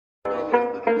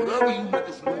Whatever you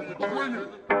niggas want, bring it.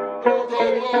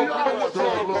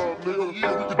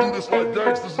 Yeah, we can do this like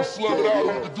gangsters and slug it out,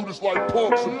 or we can do this like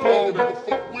punks and punk, nigga.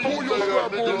 Fuck we, pull your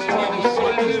strap on, niggas,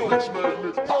 slave rich man,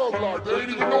 niggas. Thug like, they ain't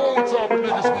even know what type of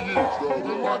niggas we is, dog.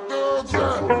 Where my thugs at?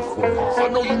 I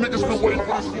know you niggas been waiting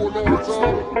for this for a long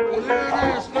time. Well, here it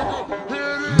is, nigga. Here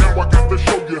it is. Now I got to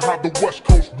show you how the West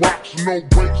Coast rocks. No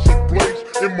weights or blades.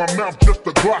 In my mouth, just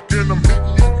a Glock, and I'm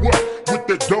hitting you up with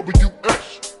that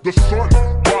WS. The sun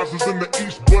rises in the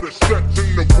east, but it sets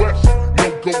in the west. No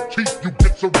goatee, you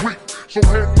get some reef. So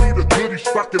hand me the goodies,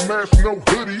 stocking mask, no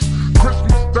hoodies.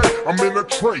 Christmas Day, I'm in a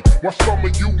tray. While some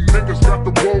of you niggas got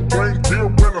the roll reindeer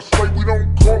when I say we don't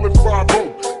call it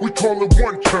 5-0. We call it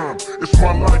one time. It's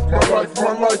my life, my life,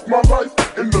 my life, my life.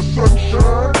 In the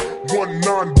sunshine,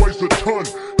 1-9 weighs a ton.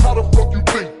 How the fuck you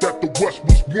think that the West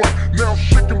was won? Now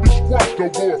shit can be squashed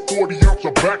over a 40 ounce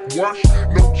of backwash.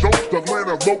 No jokes, the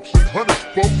Atlanta lokes and hunters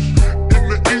folks. In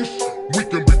the East, we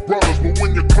can be brothers, but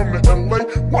when you come to LA,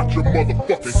 watch your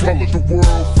motherfucking colors. The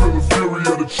world feel the fury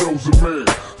of the chosen man.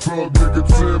 Thug nigga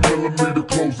 10mm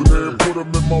closing in. Put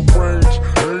him in my range,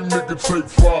 aim nigga take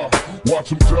 5. Watch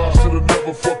him die, should've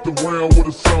never fucked around with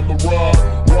a samurai.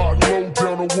 Ride low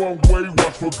down a one-way,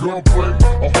 watch for gunplay.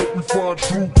 I hope we find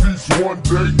true peace one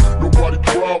day. Nobody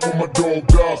cried when my dog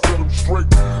died, set him straight.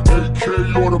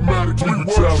 AK automatic, we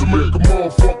work to make a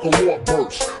motherfucker heart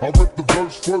burst. I rip the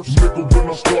verse first, nigga, when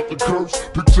I start the curse.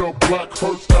 Picture a black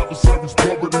hearse, adversaries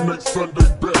covered in next Sunday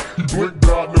bet. He blinked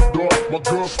out in the dark, my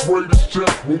gun sprayed his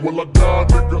chest. When will I die,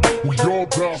 nigga? We all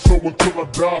die, so until I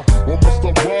die, I must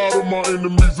I ride on my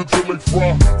enemies until they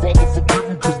fry. Father forgive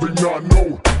them cause they not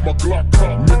know. My Glock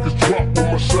cop niggas drop when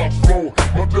my shots flow.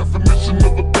 My definition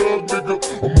of a thug, nigga,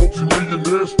 a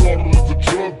multi-millionaire started as a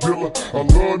drug dealer. I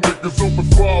love niggas open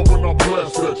fire when I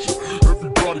blast at you.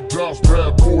 Everybody dies,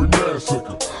 bad boy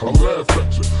massacre. I laugh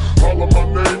at you. Holler my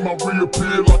name, I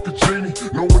reappear like a genie.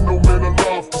 Knowing no man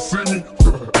alive to see me.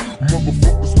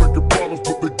 Motherfuckers making problems,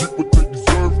 but they get what they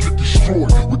deserve. Get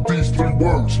destroyed with these 3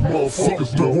 words.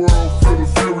 Motherfuckers, the world feel the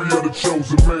fury of the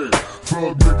chosen man.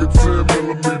 Thug nigga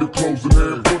 10mm closing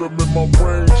in. Put him in my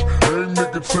range, aim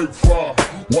nigga take 5.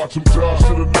 Watch him die,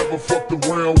 should've never fucked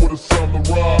around with a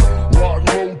samurai. Ride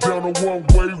low down a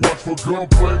one-way, watch for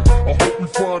gunplay. I hope we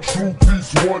find true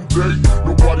peace one day.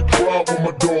 Nobody cried when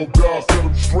my dog died, set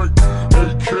him straight.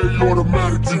 AK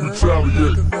automatic, he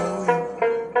retaliate.